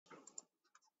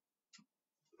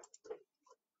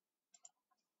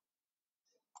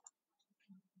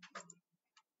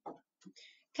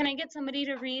Can I get somebody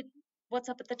to read what's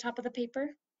up at the top of the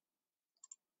paper,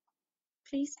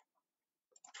 please?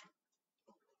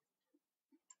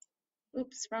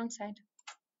 Oops, wrong side.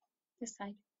 This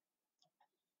side.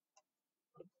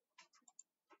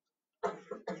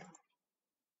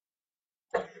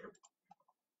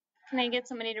 Can I get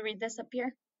somebody to read this up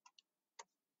here?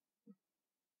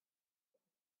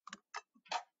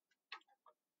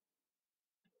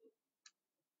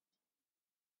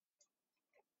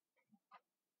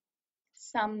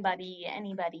 Somebody,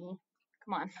 anybody.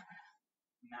 Come on.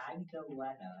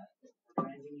 Magdalena is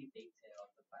organizing a bake sale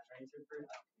at the fundraiser for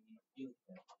upcoming field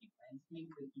trip. She plans to make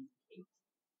cookies and cakes.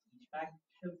 Each batch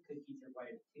of cookies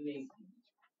requires 2 eggs each.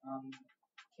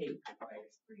 Cake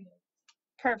requires 3 eggs.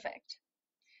 Perfect.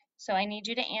 So I need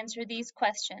you to answer these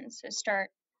questions. So start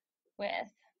with,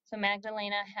 so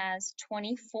Magdalena has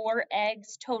 24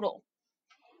 eggs total.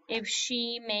 If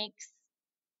she makes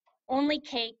only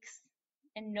cakes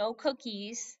and no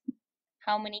cookies,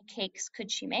 how many cakes could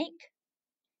she make?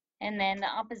 And then the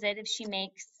opposite, if she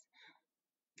makes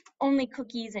only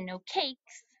cookies and no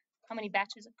cakes, how many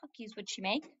batches of cookies would she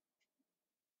make?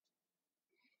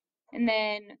 And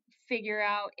then figure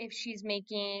out if she's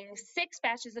making 6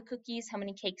 batches of cookies, how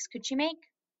many cakes could she make?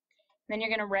 Then you're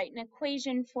going to write an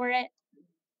equation for it,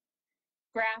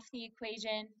 graph the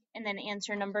equation, and then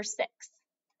answer number 6.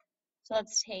 So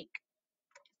let's take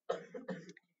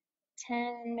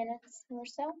 10 minutes or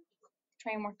so.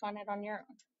 Try and work on it on your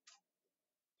own.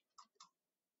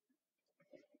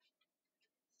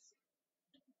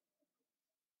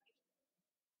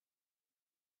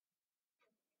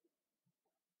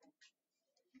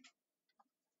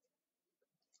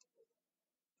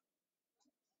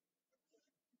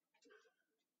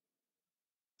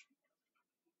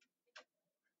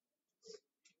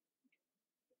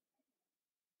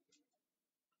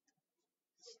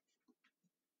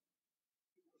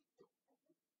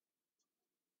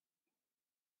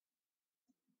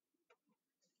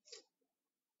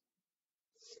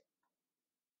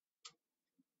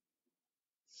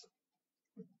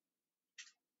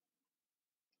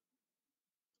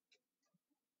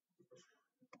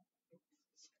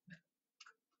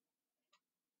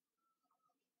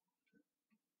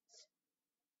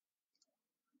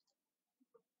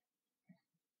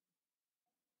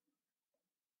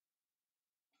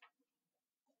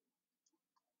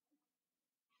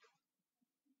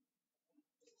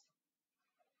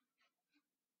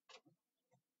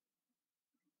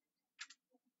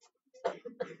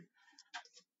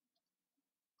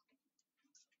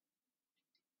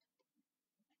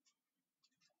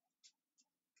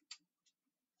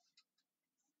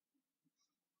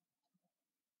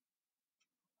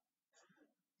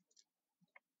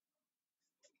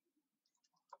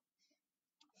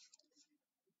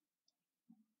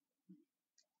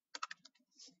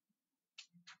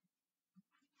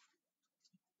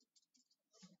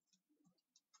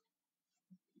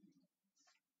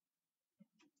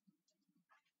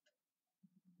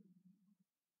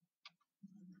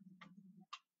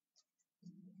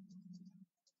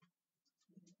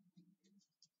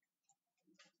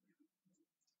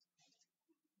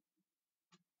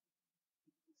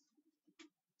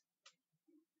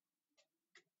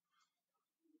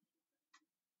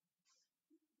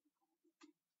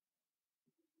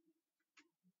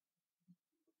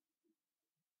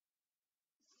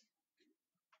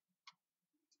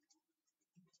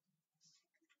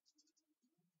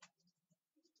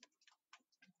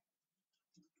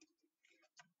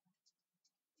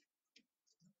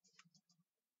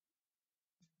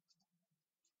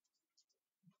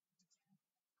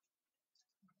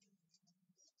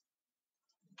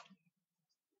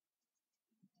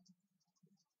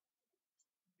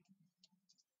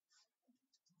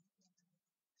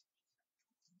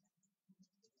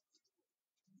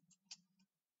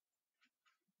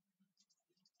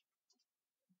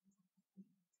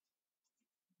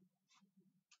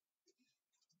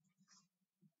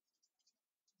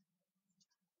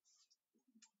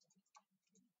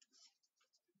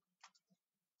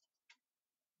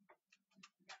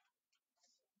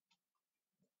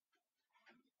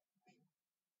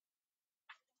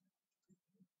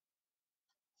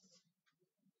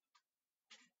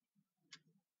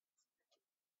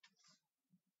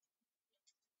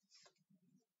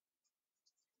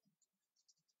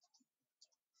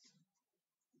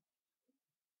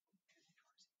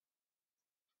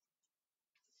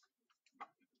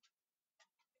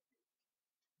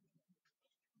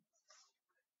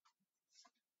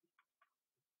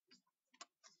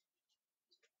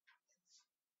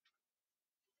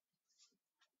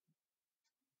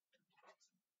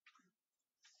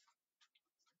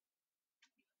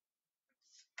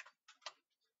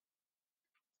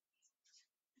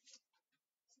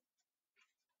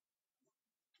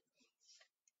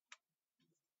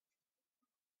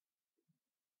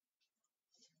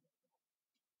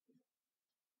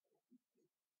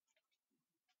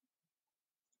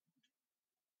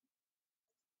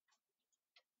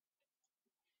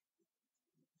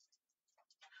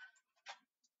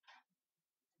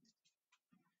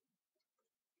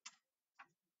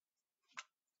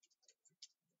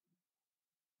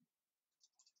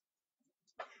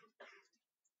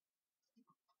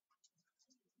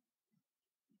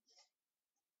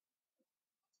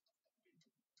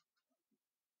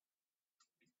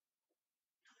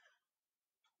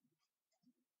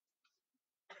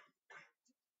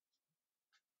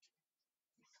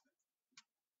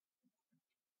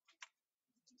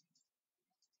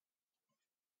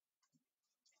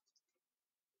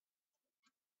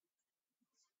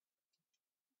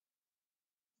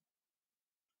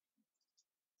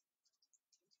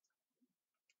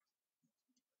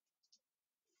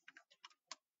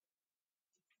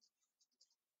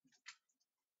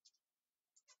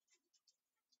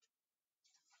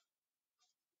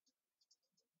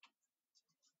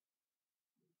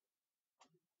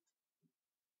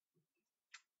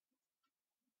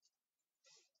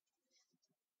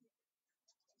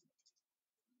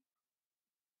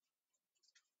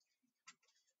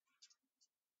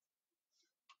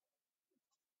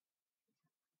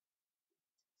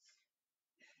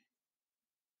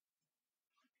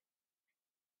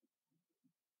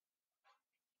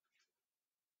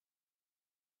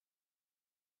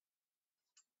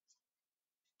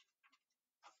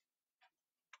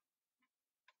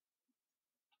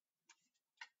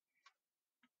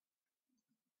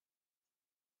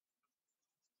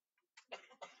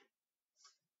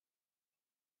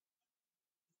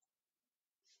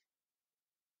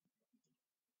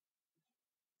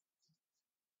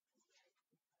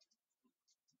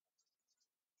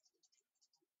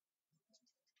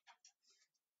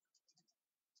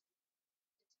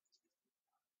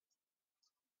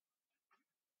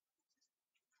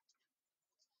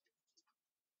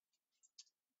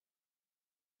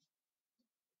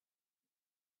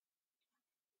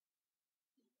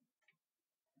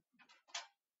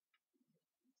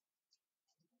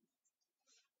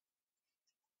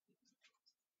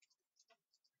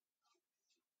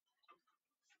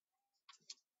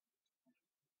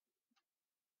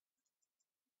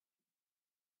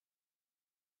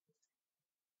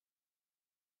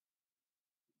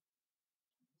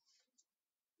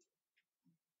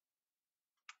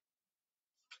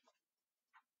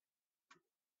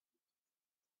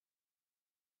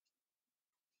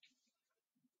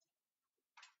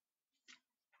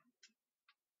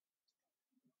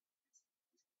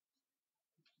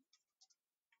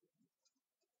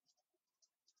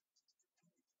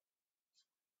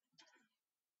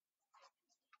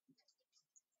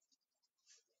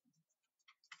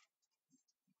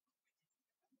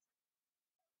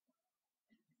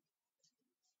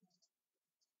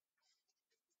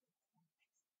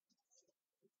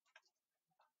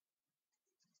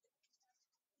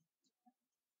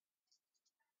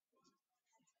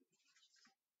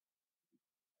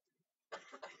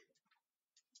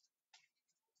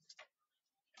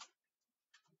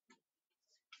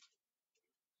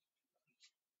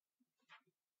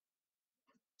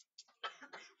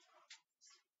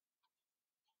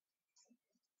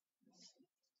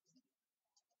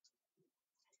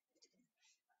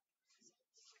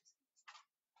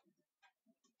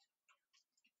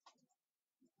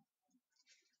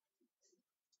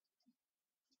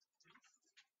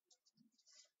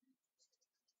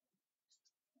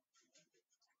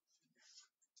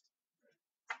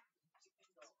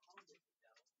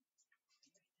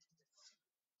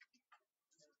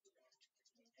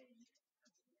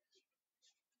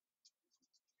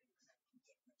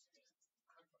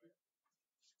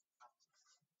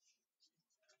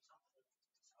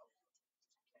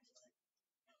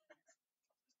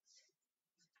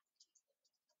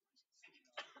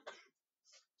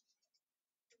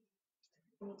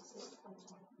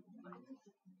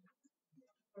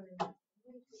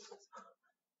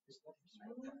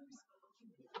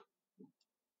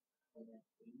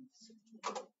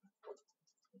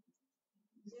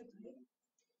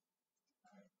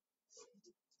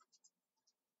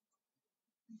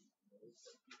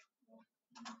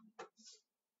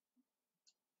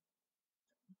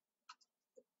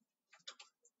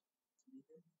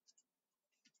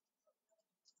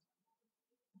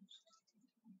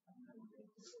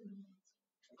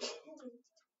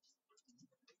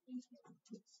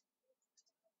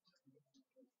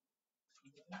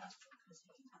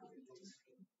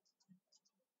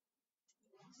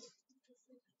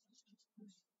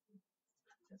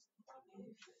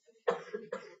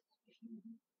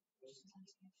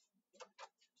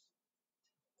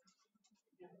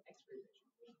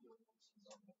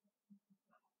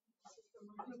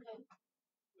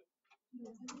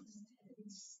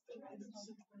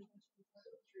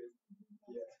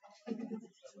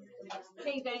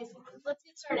 Okay, guys, let's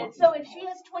get started. So if she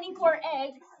has 24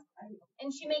 eggs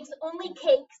and she makes only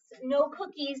cakes, no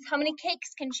cookies, how many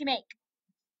cakes can she make?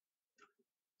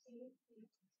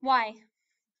 Why?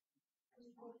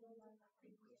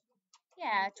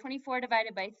 Yeah, 24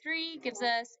 divided by 3 gives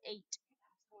us 8.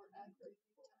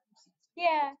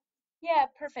 Yeah,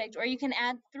 perfect. Or you can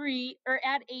add 3 or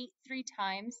add 8 3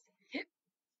 times,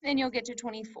 then you'll get to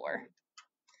 24.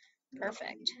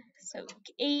 Perfect. So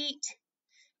 8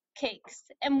 cakes.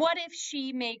 And what if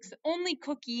she makes only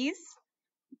cookies,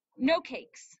 no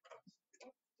cakes?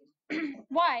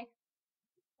 Why?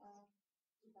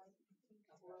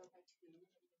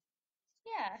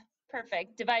 Yeah,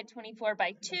 perfect. Divide 24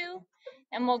 by 2,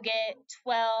 and we'll get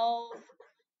 12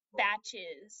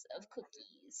 batches of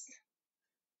cookies.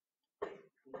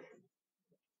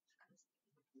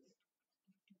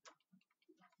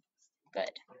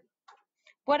 Good.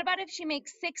 What about if she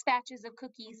makes 6 batches of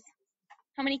cookies?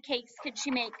 How many cakes could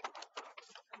she make?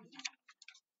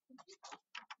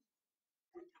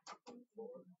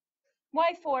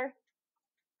 Why 4?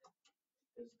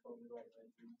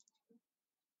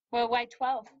 Well, why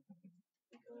 12?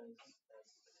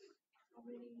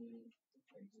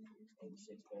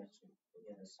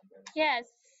 Yes,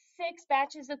 6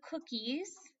 batches of cookies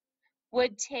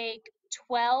would take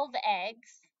 12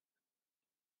 eggs.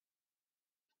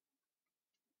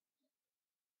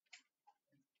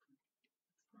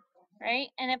 Right?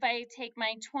 And if I take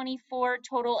my 24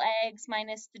 total eggs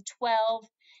minus the 12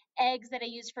 eggs that I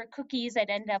used for cookies,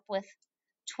 I'd end up with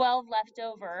 12 left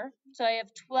over. So I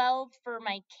have 12 for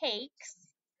my cakes.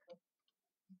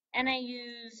 And I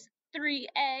use 3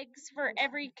 eggs for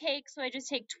every cake. So I just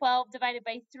take 12 divided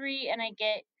by 3 and I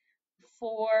get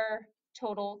 4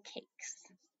 total cakes.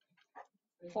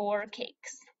 4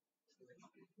 cakes.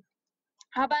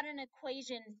 How about an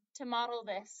equation to model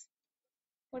this?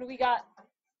 What do we got?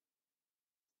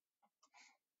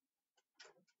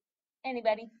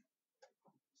 Anybody?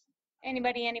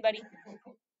 Anybody? Anybody?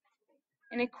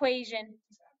 An equation.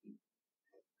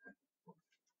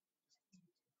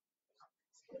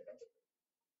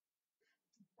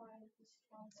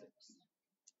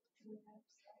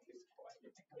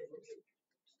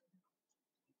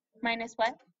 Minus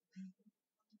what?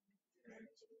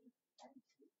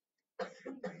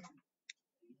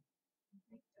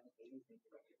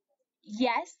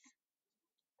 Yes,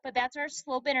 but that's our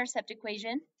slope-intercept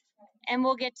equation, and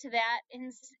we'll get to that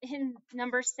in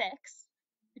number 6,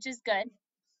 which is good.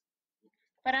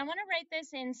 But I want to write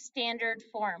this in standard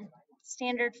form.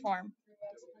 Standard form.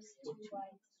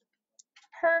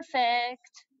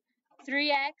 Perfect.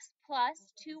 3x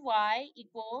plus 2y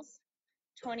equals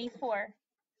 24.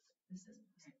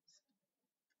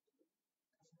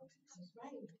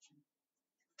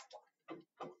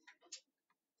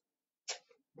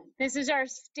 This is our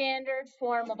standard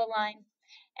form of a line.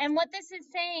 And what this is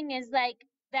saying is like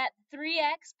that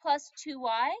 3x plus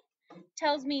 2y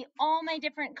tells me all my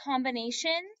different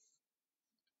combinations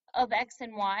of x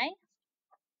and y.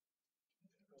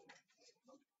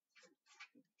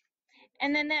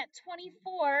 And then that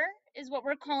 24 is what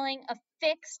we're calling a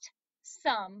fixed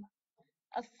sum,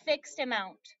 a fixed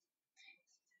amount.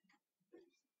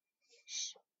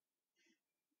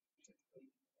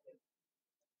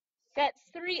 That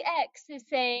 3x is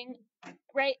saying,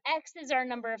 right, x is our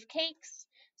number of cakes,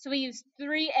 so we use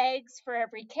 3 eggs for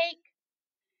every cake.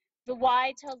 The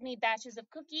y tells me batches of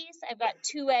cookies. I've got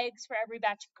 2 eggs for every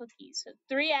batch of cookies. So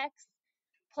 3x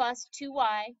plus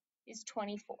 2y is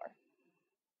 24.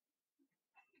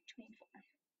 24.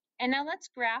 And now let's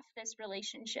graph this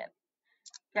relationship.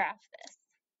 Graph this.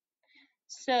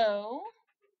 So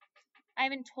I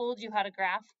haven't told you how to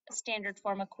graph a standard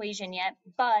form equation yet,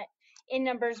 but in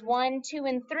numbers 1, 2,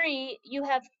 and 3, you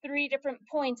have 3 different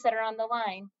points that are on the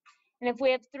line. And if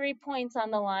we have 3 points on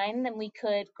the line, then we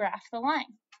could graph the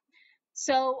line.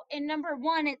 So in number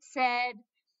 1, it said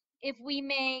if we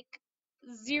make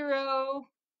 0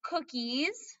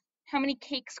 cookies, how many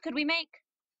cakes could we make?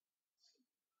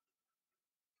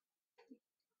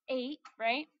 8,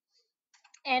 right?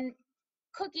 And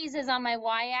cookies is on my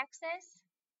y-axis,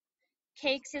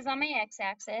 cakes is on my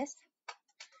x-axis.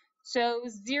 So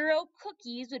 0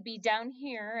 cookies would be down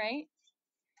here, right?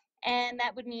 And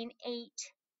that would mean 8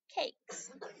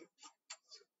 cakes.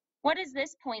 What is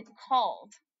this point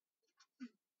called?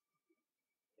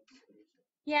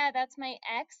 Yeah, that's my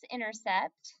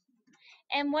x-intercept.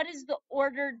 And what is the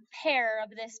ordered pair of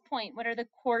this point? What are the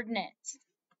coordinates?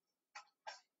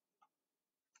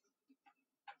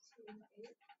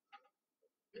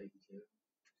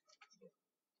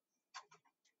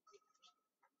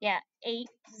 Yeah, 8,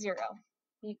 0.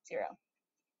 8, 0.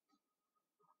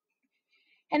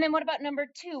 And then what about number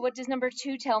 2? What does number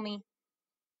 2 tell me?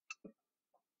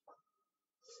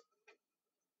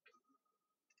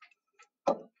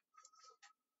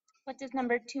 What does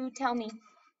number 2 tell me?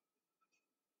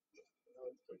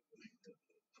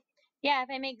 Yeah, if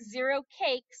I make 0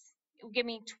 cakes, it will give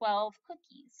me 12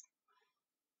 cookies.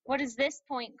 What is this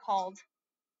point called?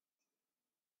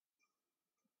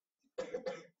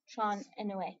 Sean,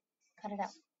 anyway, cut it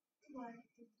out.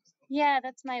 Yeah,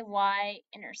 that's my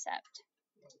y-intercept.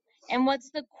 And what's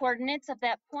the coordinates of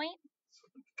that point?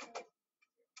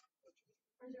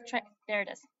 There it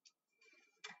is.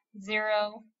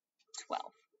 0,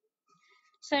 12.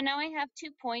 So now I have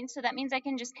 2 points, so that means I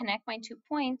can just connect my 2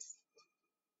 points.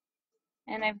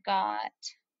 And I've got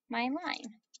my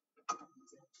line.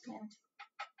 Yeah.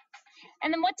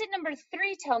 And then what did number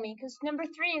 3 tell me? Because number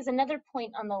 3 is another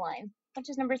point on the line. What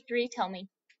does number 3 tell me?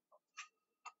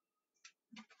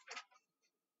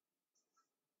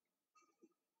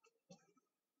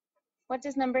 What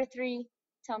does number 3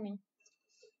 tell me?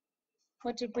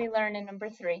 What did we learn in number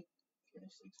 3?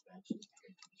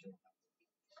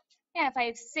 Yeah, if I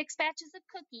have 6 batches of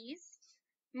cookies,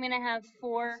 I'm going to have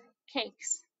 4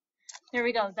 cakes. There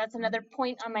we go. That's another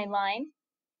point on my line.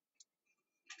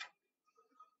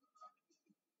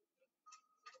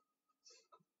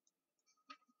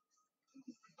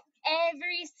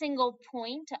 Every single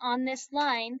point on this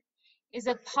line is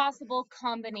a possible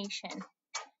combination.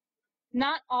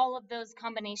 Not all of those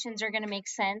combinations are going to make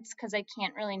sense because I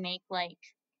can't really make like,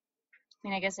 I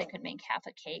mean, I guess I could make half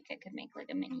a cake. I could make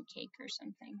like a mini cake or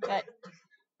something, but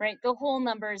right, the whole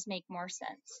numbers make more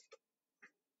sense.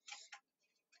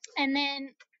 And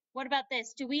then what about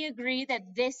this? Do we agree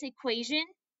that this equation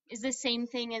is the same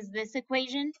thing as this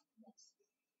equation? Yes.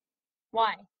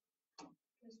 Why?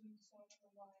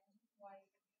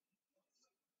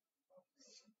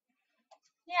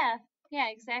 Yeah,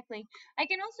 exactly. I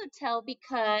can also tell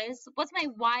because what's my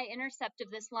y-intercept of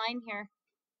this line here?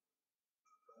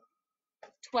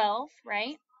 12,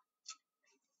 right?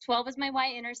 12 is my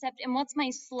y-intercept. And what's my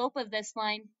slope of this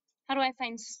line? How do I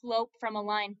find slope from a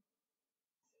line?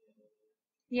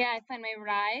 Yeah, I find my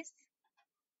rise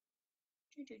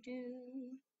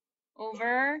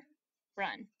over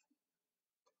run.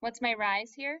 What's my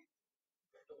rise here?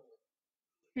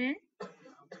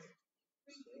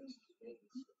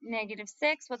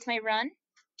 -6. What's my run?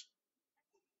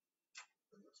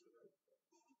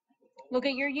 Look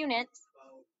at your units.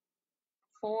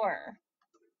 4.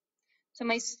 So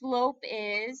my slope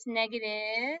is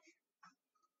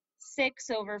 -6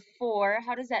 over 4.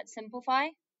 How does that simplify?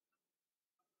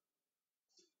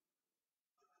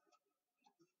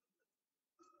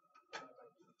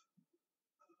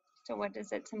 So what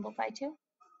does it simplify to?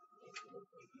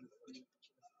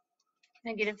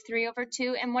 -3 over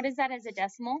 2. And what is that as a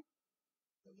decimal?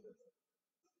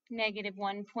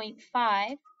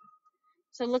 -1.5.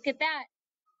 So look at that.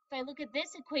 If I look at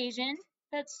this equation,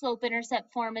 that's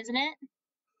slope-intercept form, isn't it?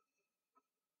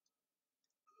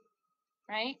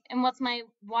 Right? And what's my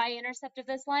y-intercept of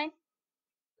this line?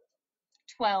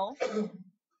 12.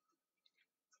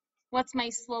 What's my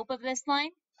slope of this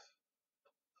line?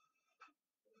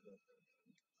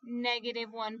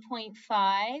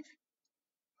 -1.5.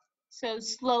 So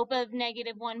slope of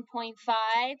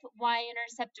 -1.5,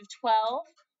 y-intercept of 12.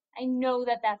 I know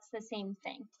that that's the same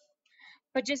thing.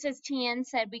 But just as Tian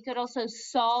said, we could also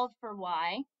solve for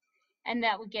y, and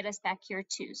that would get us back here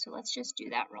too. So let's just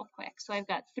do that real quick. So I've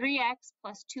got 3x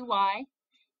plus 2y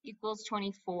equals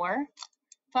 24.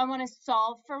 If I want to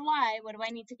solve for y, what do I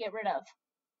need to get rid of?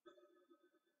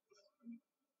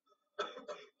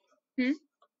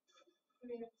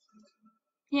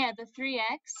 Yeah, the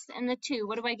 3x and the 2.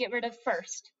 What do I get rid of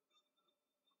first?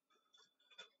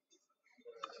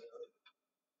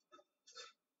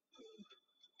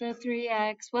 The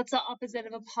 3x. What's the opposite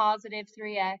of a positive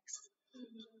 3x?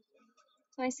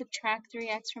 So I subtract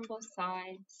 3x from both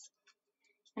sides.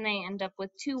 And I end up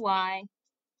with 2y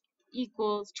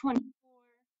equals 24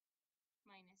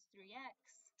 minus 3x.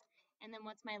 And then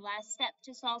what's my last step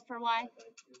to solve for y?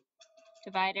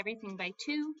 Divide everything by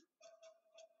 2.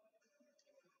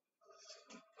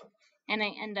 And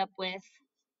I end up with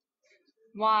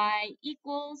y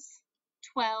equals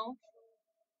 12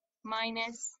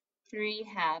 minus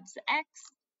 3/2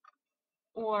 x,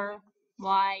 or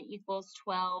y equals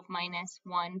 12 minus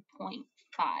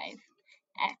 1.5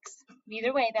 x.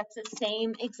 Either way, that's the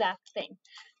same exact thing.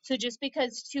 So just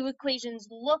because two equations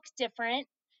look different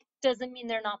doesn't mean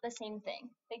they're not the same thing.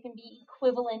 They can be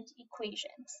equivalent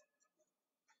equations.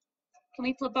 Can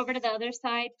we flip over to the other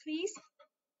side, please?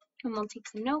 And we'll take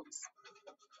some notes.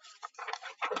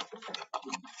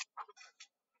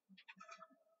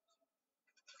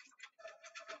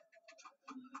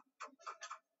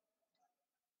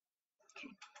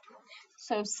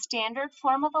 So standard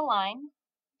form of a line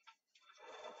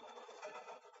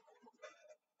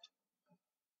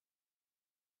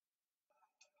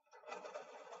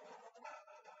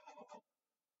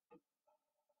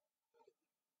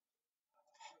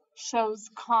shows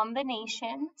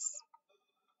combinations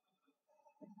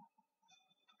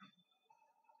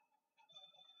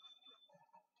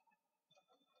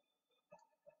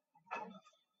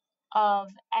of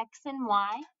x and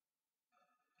y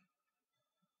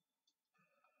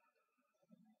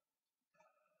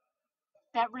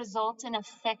that result in a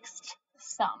fixed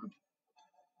sum.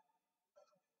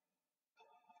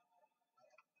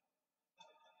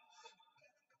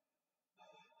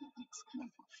 It's kind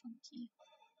of funky.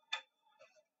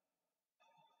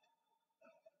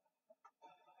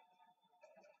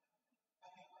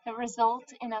 That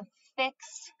result in a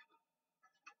fixed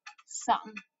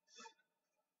sum.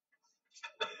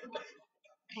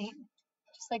 Right?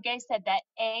 Just like I said, that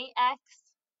ax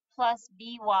plus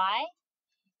by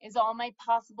is all my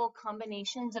possible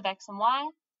combinations of x and y,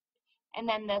 and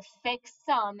then the fixed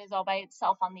sum is all by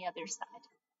itself on the other side.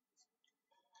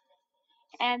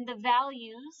 And the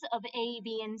values of a,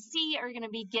 b, and c are going to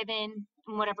be given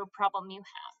in whatever problem you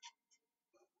have.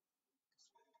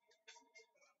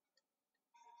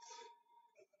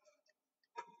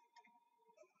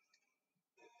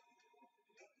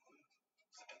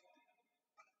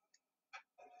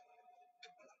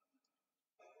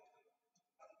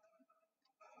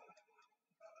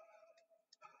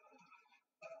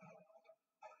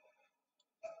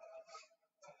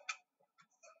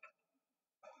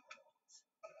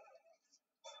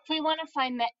 If we want to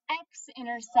find the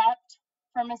x-intercept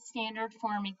from a standard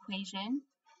form equation,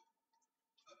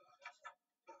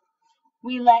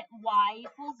 we let y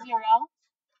equal 0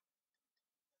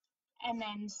 and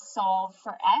then solve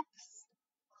for x.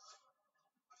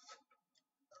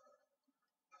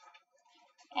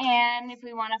 And if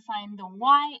we want to find the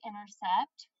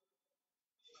y-intercept,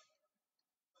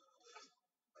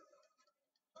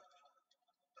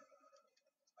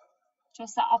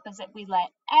 just the opposite, we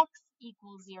let x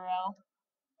equal 0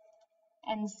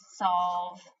 and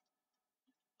solve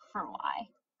for y.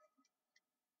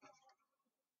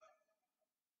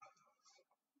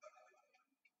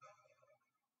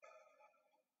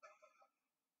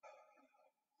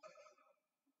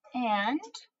 And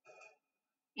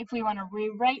if we want to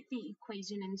rewrite the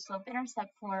equation in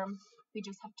slope-intercept form, we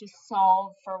just have to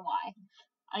solve for y,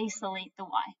 isolate the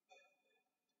y.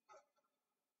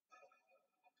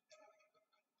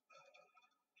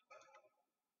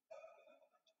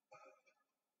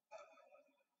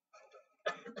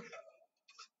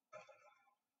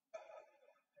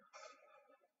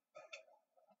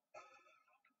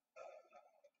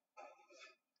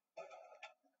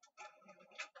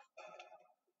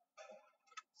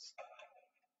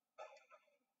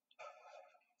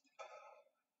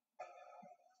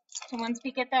 So once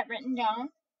we get that written down,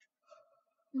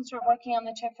 and start working on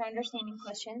the check for understanding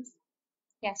questions.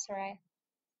 Yes, Soraya.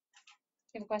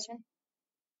 You have a question?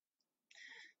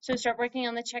 So start working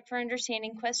on the check for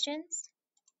understanding questions,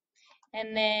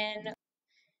 and then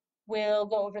we'll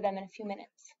go over them in a few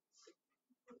minutes.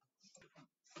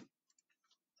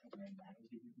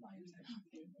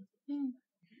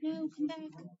 No, come back.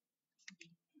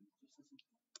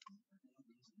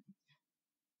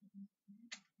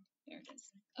 There it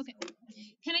is. Okay.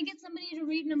 Can I get somebody to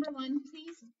read number 1,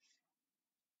 please?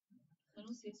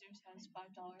 Little Caesars has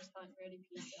 $5 hot and ready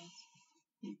pizzas.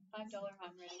 $5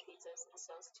 hot and ready pizzas and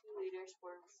sells 2 liters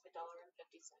for $1.50.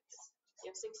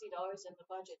 You have $60 in the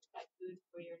budget to buy food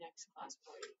for your next class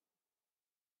party.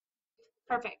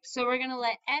 Perfect. So we're going to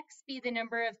let X be the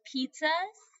number of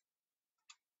pizzas,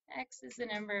 X is the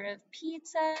number of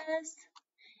pizzas,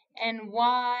 and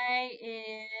Y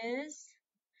is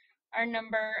our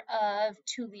number of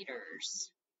 2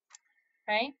 liters,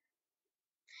 right?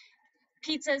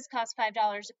 Pizzas cost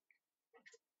 $5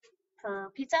 per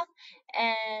pizza,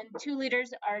 and 2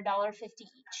 liters are $1.50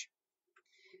 each.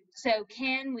 So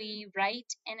can we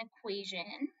write an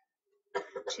equation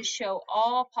to show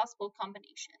all possible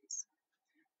combinations?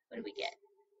 What do we get?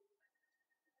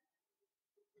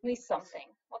 At least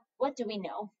something. What do we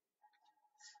know?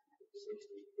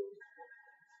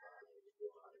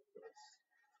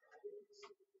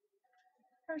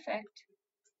 Perfect.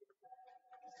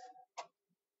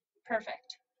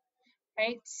 Perfect.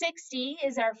 Right? 60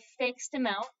 is our fixed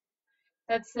amount.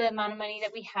 That's the amount of money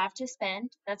that we have to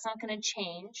spend. That's not going to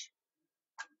change.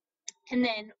 And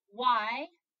then Y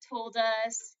told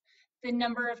us the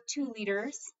number of 2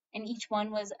 liters, and each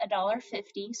one was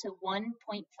 $1.50, so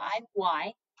 1.5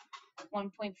 Y,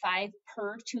 1.5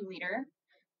 per 2 liter,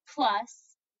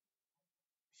 plus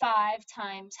 5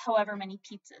 times however many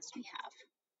pizzas we have.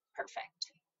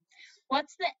 Perfect.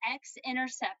 What's the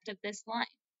x-intercept of this line?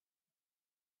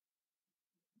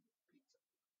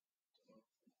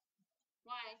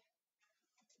 Why?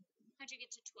 How'd you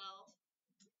get to 12?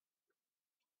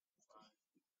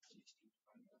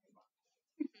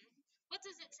 What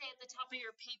does it say at the top of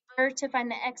your paper to find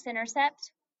the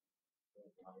x-intercept?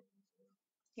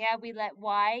 Yeah, we let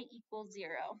y equal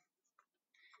 0.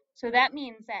 So that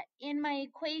means that in my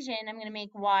equation, I'm going to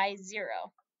make y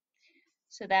 0.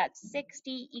 So that's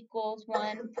 60 equals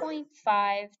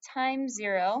 1.5 times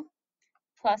 0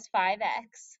 plus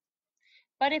 5x.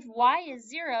 But if y is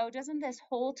 0, doesn't this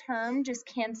whole term just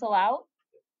cancel out?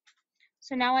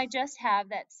 So now I just have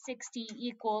that 60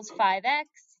 equals 5x.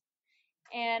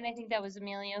 And I think that was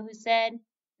Amelia who said,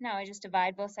 now I just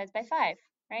divide both sides by 5,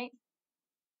 right?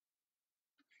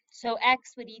 So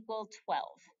x would equal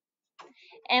 12.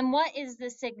 And what is the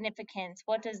significance?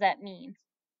 What does that mean?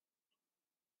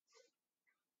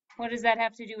 What does that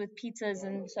have to do with pizzas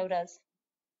and sodas?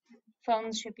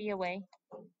 Phones should be away.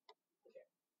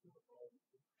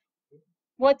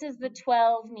 What does the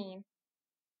 12 mean?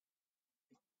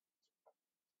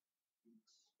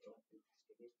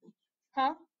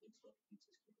 Huh?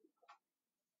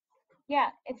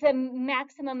 Yeah, it's a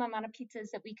maximum amount of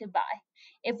pizzas that we could buy.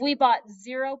 If we bought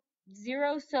zero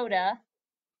soda,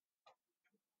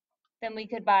 then we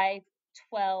could buy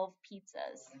 12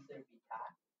 pizzas. Wouldn't there be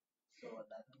tax? So 11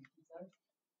 pizzas?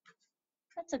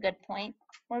 That's a good point.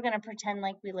 We're going to pretend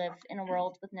like we live in a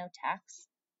world with no tax.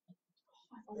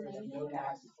 There's no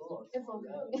tax rules for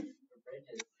roads, for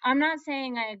bridges. I'm not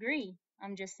saying I agree.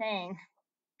 I'm just saying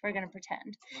we're going to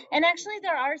pretend. And actually,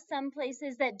 there are some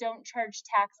places that don't charge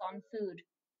tax on food.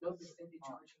 No, because they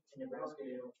charge in Nebraska,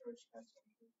 they don't charge tax on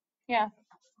food. Yeah.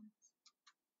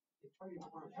 They charge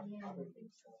on other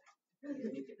things, so they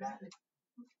make it bad.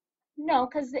 No,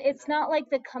 because it's not like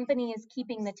the company is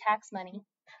keeping the tax money.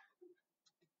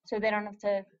 So they don't have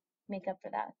to make up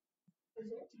for that. Is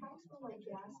there tax on like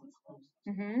gas and stuff?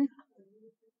 Mm-hmm.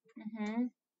 Mm-hmm.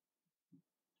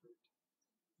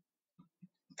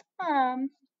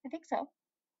 I think so.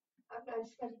 I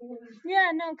just got to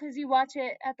Yeah, no, because you watch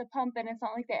it at the pump and it's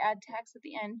not like they add tax at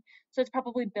the end. So it's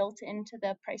probably built into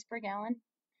the price per gallon.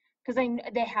 Because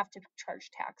they have to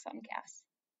charge tax on gas.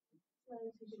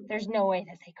 There's no way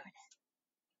that they couldn't.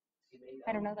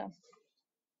 I don't know though.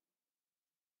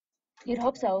 You'd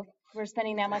hope so. If we're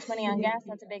spending that much money on gas,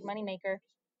 that's a big money maker.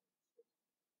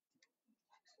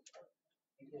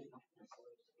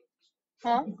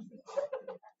 Huh?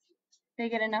 They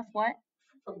get enough what?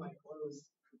 For my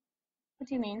clothes. What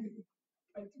do you mean?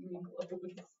 My cleaning clothes.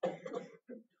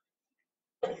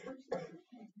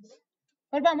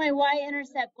 What about my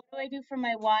y-intercept? What do I do for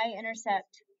my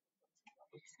y-intercept?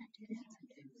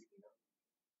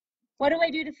 What do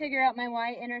I do to figure out my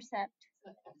y-intercept?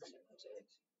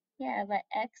 Yeah, let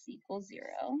x equal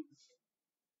 0.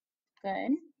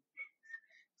 Good.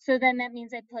 So then that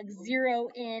means I plug 0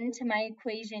 into my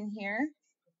equation here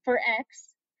for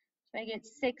x. So I get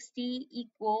 60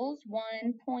 equals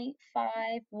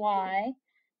 1.5y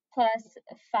plus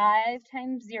 5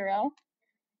 times 0.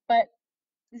 But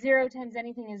 0 times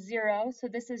anything is 0, so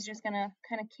this is just going to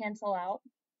kind of cancel out.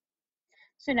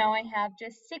 So now I have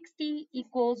just 60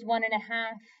 equals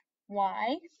 1.5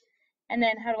 y. And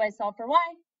then how do I solve for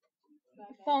y?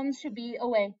 Phones should be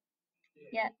away.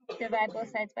 Yeah, divide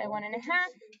both sides by 1.5.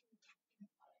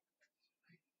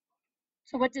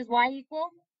 So what does y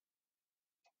equal?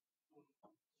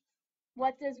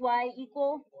 What does y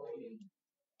equal? 40.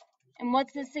 And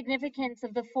what's the significance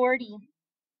of the 40?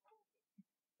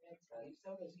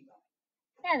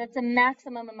 Yeah, that's a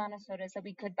maximum amount of sodas that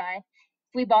we could buy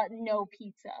if we bought no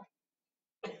pizza.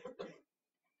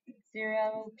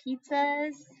 0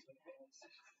 pizzas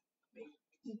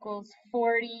equals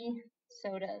 40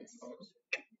 sodas.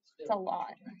 It's a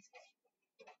lot.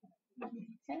 Okay.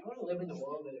 I want to live in a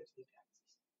world where there's no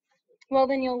taxes. Well,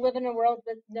 then you'll live in a world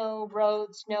with no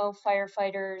roads, no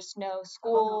firefighters, no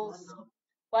schools.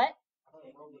 What?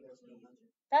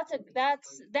 That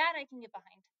I can get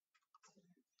behind.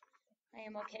 I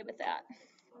am okay with that.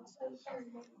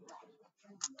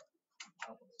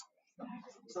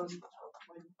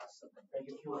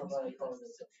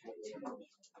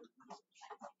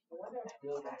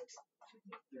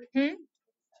 Hmm?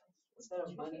 Instead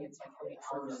of money, it's like how many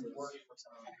hours of work for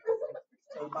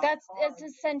someone. That's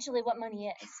essentially what money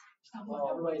is. Well,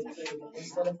 everybody's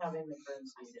instead of having the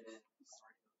currency,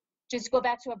 Just go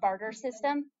back to a barter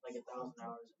system. like 1,000 hours of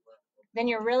work. Then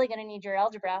you're really going to need your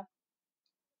algebra.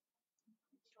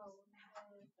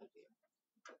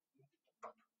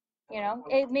 You know,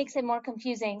 it makes it more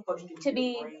confusing to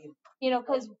be, you know,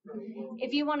 because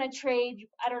if you want to trade,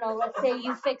 I don't know, let's say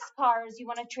you fix cars, you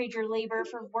want to trade your labor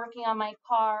for working on my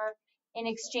car in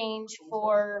exchange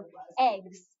for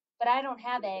eggs, but I don't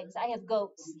have eggs, I have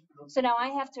goats. So now I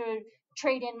have to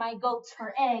trade in my goats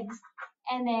for eggs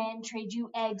and then trade you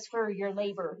eggs for your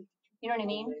labor. You know what I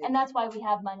mean? And that's why we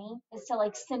have money, is to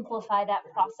like simplify that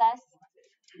process.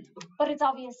 But it's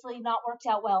obviously not worked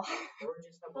out well.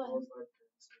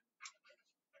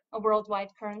 A worldwide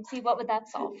currency, what would that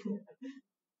solve?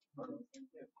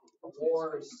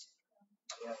 Wars.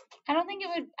 I don't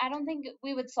think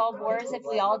we would solve wars if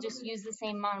we all just use the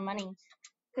same amount of money.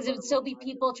 Because it would still be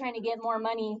people trying to get more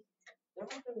money,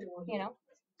 you know?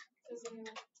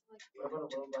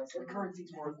 The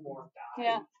currency's worth more.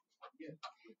 Yeah.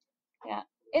 Yeah.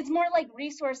 It's more like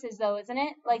resources though, isn't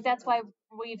it? Like that's why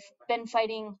we've been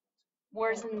fighting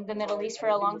wars in the Middle East for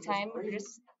a long time. We're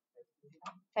just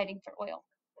fighting for oil.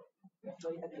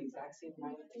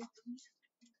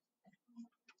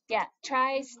 Yeah,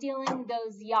 try stealing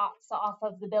those yachts off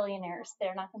of the billionaires.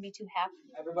 They're not going to be too happy.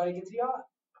 Everybody gets a yacht.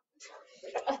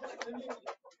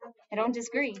 I don't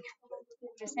disagree.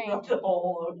 Just saying. The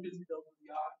whole ocean is built of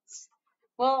yachts.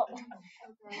 Well,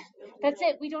 that's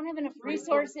it. We don't have enough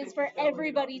resources for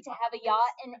everybody to have a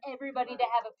yacht and everybody to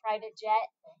have a private jet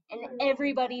and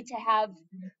everybody to have,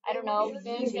 I don't know,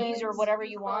 EVs or whatever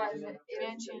you want. The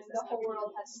whole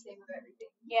world has the same of everything.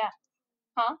 Yeah.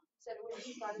 Huh? Said it would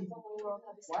be fun if the whole world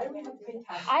had the Why same do we of have to everything.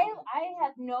 pay taxes? I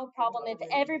have no problem if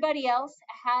everybody else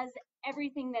has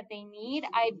everything that they need.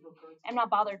 I am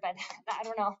not bothered by that. I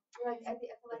don't know. Like, I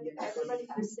feel like if everybody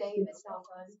had the same, it's not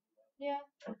fun. Yeah,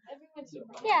 everyone's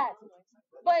different. Yeah,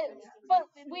 but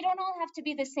we don't all have to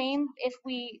be the same if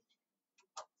we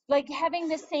like having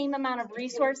the same amount of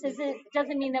resources. It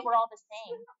doesn't mean that we're all the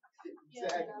same.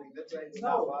 Exactly. That's right. It's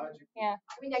not logical. Yeah.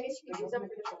 I mean, I guess you could use them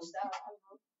for different stuff. I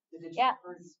don't know. Yeah.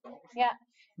 Yeah.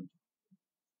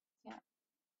 Yeah.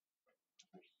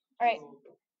 All right.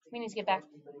 We need to get back.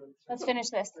 Let's finish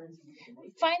this.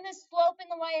 Find the slope and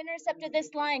the y-intercept of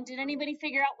this line. Did anybody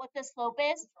figure out what the slope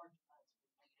is?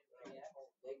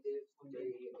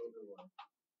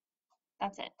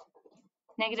 That's it.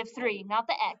 -3, not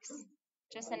the x,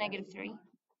 just the -3.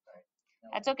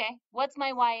 That's okay. What's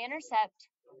my y-intercept?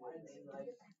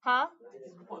 Huh?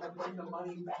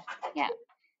 Yeah.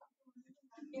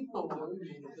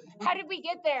 How did we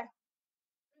get there?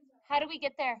 How did we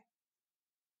get there?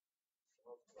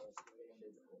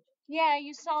 Yeah,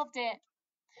 you solved it.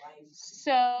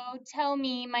 So tell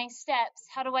me my steps.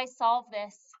 How do I solve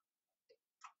this?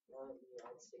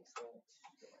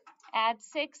 Add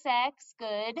 6x,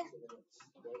 good.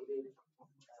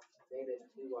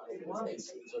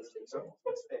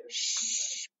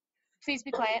 Shh. Please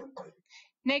be quiet.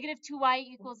 -2y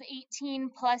equals 18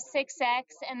 plus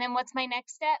 6x, and then what's my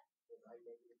next step?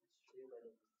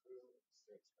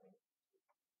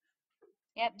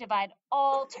 Yep, divide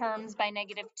all terms by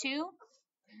 -2.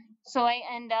 So I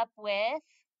end up with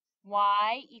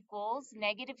y equals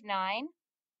 -9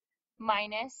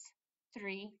 minus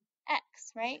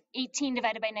 3x, right? 18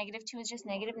 divided by -2 is just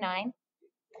 -9.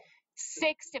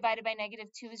 6 divided by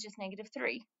 -2 is just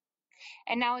 -3.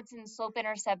 And now it's in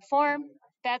slope-intercept form.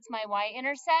 That's my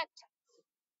y-intercept.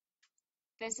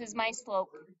 This is my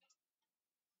slope.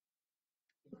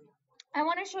 I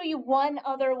want to show you one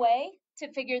other way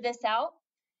to figure this out.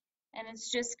 And it's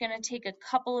just going to take a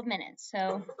couple of minutes.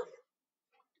 So,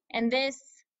 and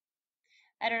this,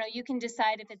 I don't know, you can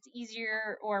decide if it's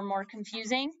easier or more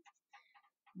confusing.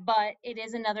 But it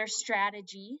is another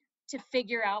strategy to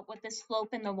figure out what the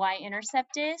slope and the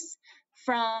y-intercept is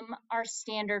from our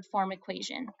standard form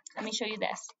equation. Let me show you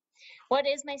this. What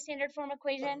is my standard form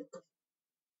equation?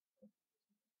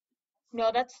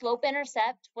 No, that's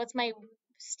slope-intercept. What's my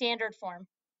standard form?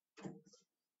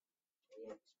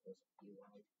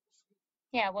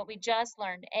 Yeah, what we just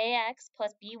learned. AX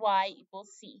plus BY equals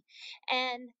C.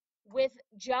 And with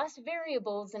just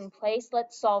variables in place,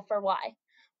 let's solve for Y.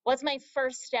 What's my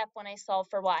first step when I solve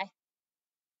for Y?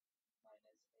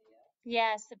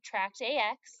 Yeah, subtract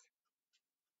AX.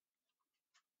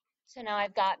 So now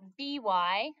I've got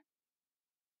BY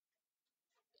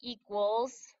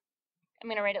equals, I'm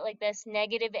going to write it like this,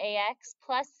 negative AX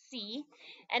plus C.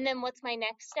 And then what's my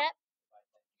next step?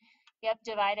 Yep,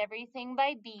 divide everything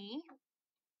by B.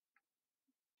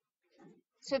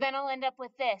 So then I'll end up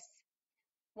with this.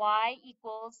 Y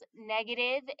equals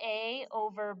negative A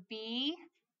over B.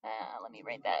 Let me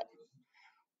write that.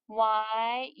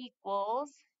 Y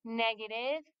equals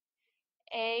negative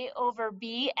A over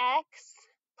BX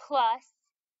plus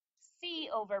C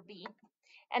over B.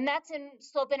 And that's in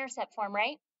slope-intercept form,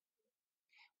 right?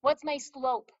 What's my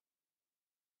slope?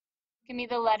 Give me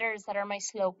the letters that are my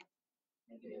slope.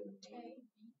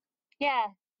 Yeah,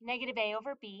 negative A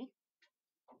over B.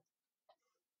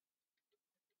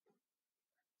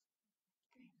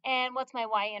 And what's my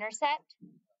y-intercept?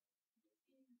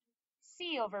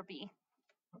 C over B.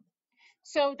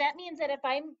 So that means that if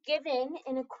I'm given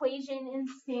an equation in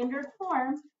standard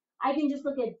form, I can just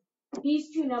look at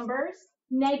these two numbers.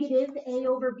 Negative A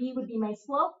over B would be my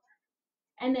slope,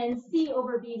 and then C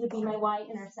over B would be my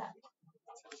y-intercept.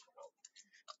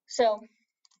 So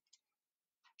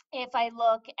if I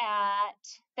look at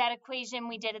that equation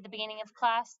we did at the beginning of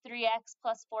class, 3x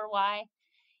plus 4y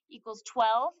equals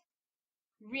 12.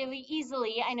 Really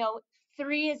easily, I know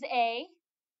 3 is A,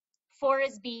 4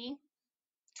 is B,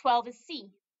 12 is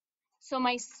C. So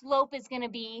my slope is going to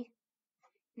be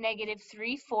negative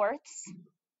 3/4.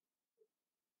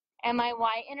 And my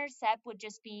y-intercept would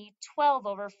just be 12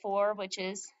 over 4, which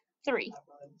is 3.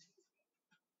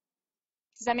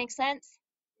 Does that make sense?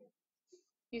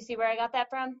 You see where I got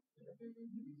that from?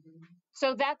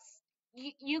 So that's,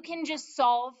 you can just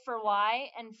solve for y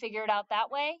and figure it out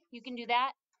that way. You can do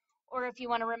that. Or if you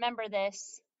want to remember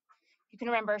this, you can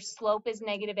remember slope is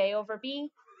negative A over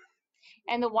B,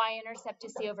 and the y-intercept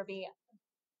is C over B.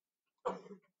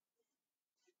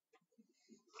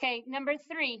 Okay, number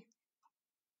 3.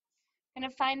 I'm going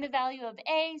to find the value of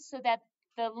A so that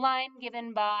the line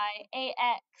given by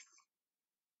AX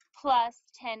plus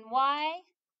 10y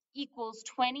equals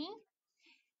 20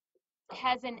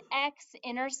 has an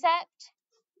x-intercept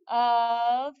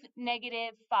of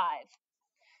negative 5.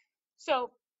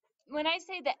 So when I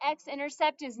say the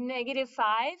x-intercept is negative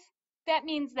 5, that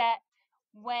means that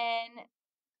when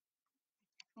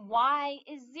y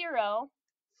is 0,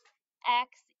 x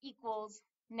equals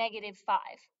negative 5.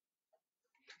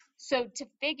 So to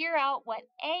figure out what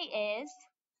A is,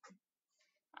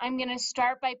 I'm going to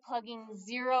start by plugging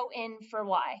 0 in for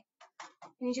y. I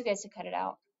need you guys to cut it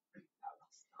out.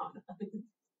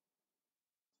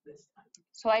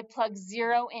 So I plug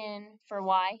 0 in for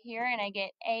y here, and I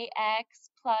get AX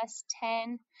plus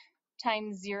 10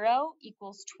 times 0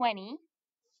 equals 20.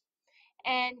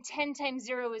 And 10 times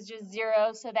 0 is just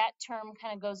 0, so that term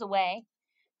kind of goes away.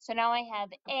 So now I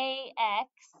have AX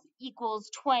equals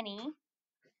 20.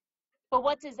 But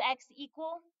what does x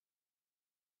equal?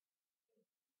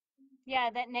 Yeah,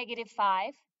 that negative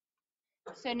 5.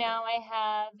 So now I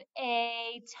have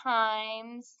A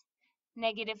times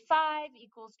negative 5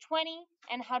 equals 20.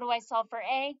 And how do I solve for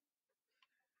A?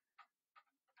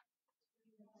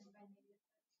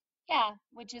 Yeah,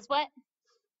 which is what?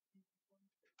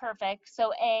 Perfect.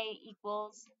 So A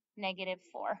equals negative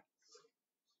 4.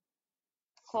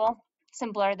 Cool.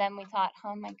 Simpler than we thought,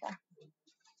 huh, Micah?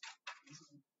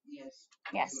 Yes.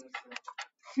 Yes.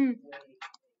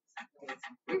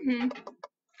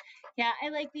 Yeah, I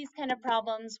like these kind of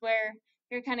problems where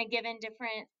you're kind of given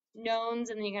different knowns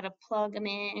and then you got to plug them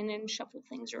in and shuffle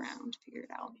things around to figure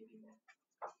it out.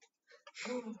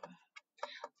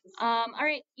 All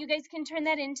right, you guys can turn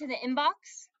that into the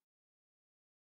inbox.